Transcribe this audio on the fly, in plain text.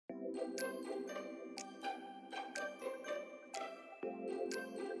Hi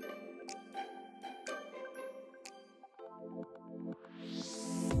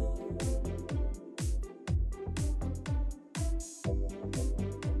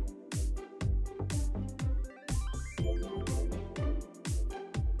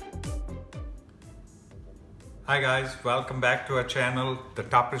guys, welcome back to our channel, the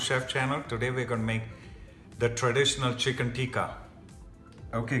Topper Chef channel. Today we're going to make the traditional chicken tikka.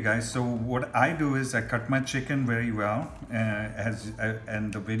 Okay guys, so what I do is I cut my chicken very well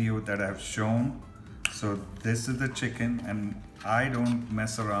and the video that I've shown. So this is the chicken and I don't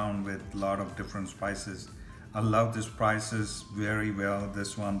mess around with a lot of different spices. I love the spices very well.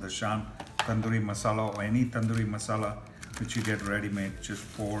 This one, the Shan Tandoori Masala or any Tandoori Masala which you get ready-made, just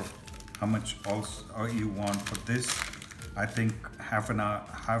for how much also you want for this. I think half a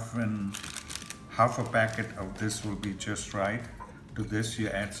packet of this will be just right. To this you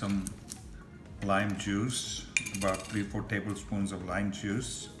add some lime juice, about 3-4 tablespoons of lime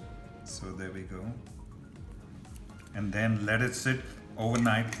juice. So there we go. And then let it sit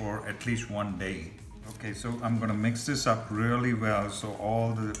overnight for at least 1 day. Okay, so I'm gonna mix this up really well so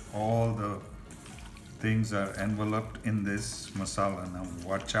all the things are enveloped in this masala. Now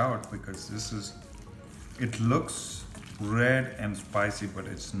watch out, because it looks red and spicy, but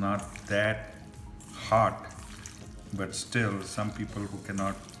it's not that hot. But still, some people who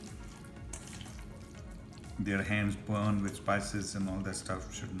cannot, their hands burn with spices and all that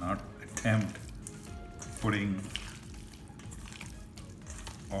stuff, should not attempt putting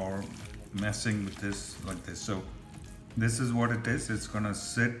or messing with this like this. So this is what it is. It's gonna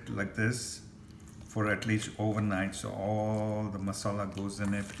sit like this for at least overnight, so all the masala goes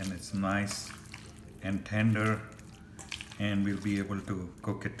in it and it's nice and tender, and we'll be able to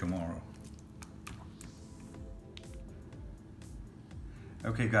cook it tomorrow.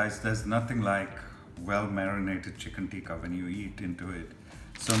 Okay guys, there's nothing like well marinated chicken tikka when you eat into it.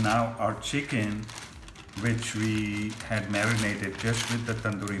 So now our chicken, which we had marinated just with the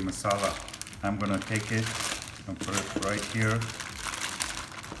tandoori masala, I'm gonna take it and put it right here.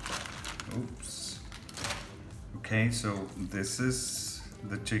 Oops. Okay, so this is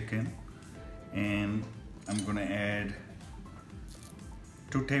the chicken and I'm gonna add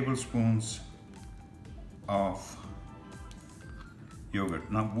 2 tablespoons of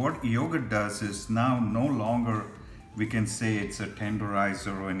yogurt. Now what yogurt does is, now no longer we can say it's a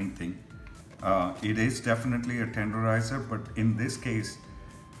tenderizer or anything. It is definitely a tenderizer, but in this case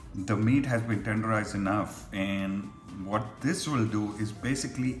the meat has been tenderized enough, and what this will do is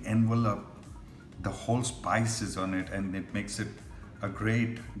basically envelop the whole spices on it, and it makes it a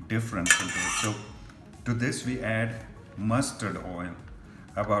great difference into it. So to this we add mustard oil,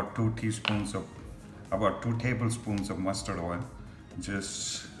 about 2 tablespoons of mustard oil.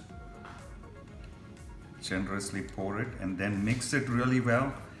 Just generously pour it and then mix it really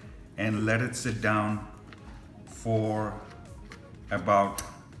well and let it sit down for about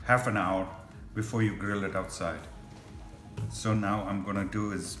half an hour before you grill it outside. So now I'm gonna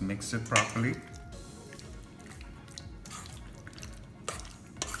do is mix it properly.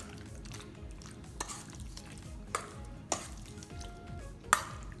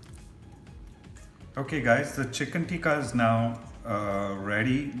 Okay guys, the chicken tikka is now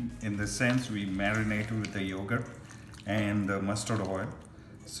ready, in the sense we marinated with the yogurt and the mustard oil.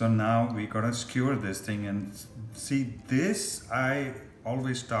 So now we gotta skewer this thing, and see, this I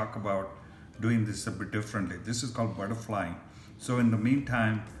always talk about doing this a bit differently. This is called butterflying. So in the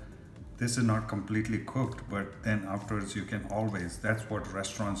meantime, this is not completely cooked, but then afterwards you can always, that's what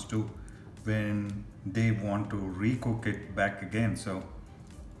restaurants do when they want to recook it back again. So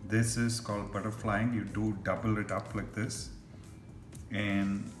this is called butterflying. You do double it up like this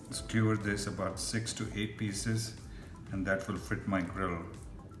and skewer this about 6 to 8 pieces, and that will fit my grill.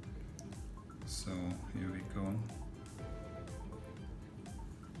 So here we go.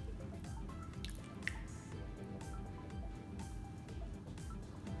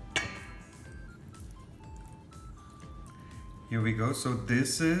 Here we go. So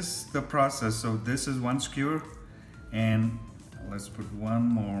this is the process. So this is one skewer, and let's put one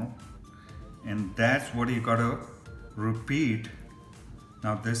more, and that's what you gotta repeat.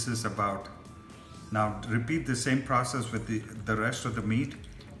 Now this is about, now repeat the same process with the rest of the meat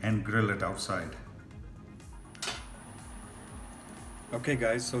and grill it outside. Okay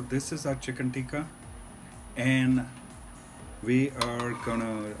guys, so this is our chicken tikka, and we are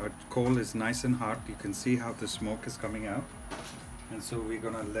gonna, our coal is nice and hot. You can see how the smoke is coming out, and so we're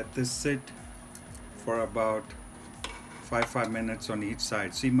gonna let this sit for about 5 minutes on each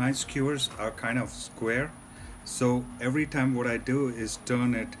side. See, my skewers are kind of square, so every time what I do is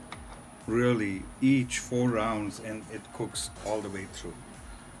turn it really each 4 rounds, and it cooks all the way through.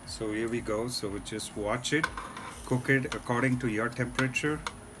 So here we go. So just watch it, cook it according to your temperature,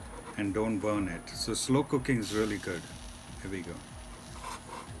 and don't burn it. So slow cooking is really good. Here we go.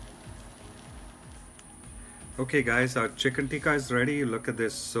 Okay guys, our chicken tikka is ready. Look at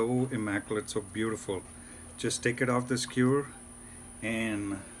this, so immaculate, so beautiful. Just take it off the skewer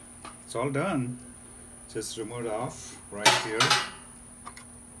and it's all done. Just remove it off right here.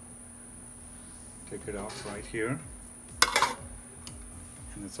 Take it off right here.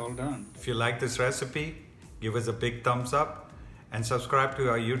 And it's all done. If you like this recipe, give us a big thumbs up and subscribe to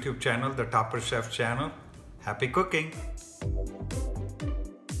our YouTube channel, the Topper Chef channel. Happy cooking!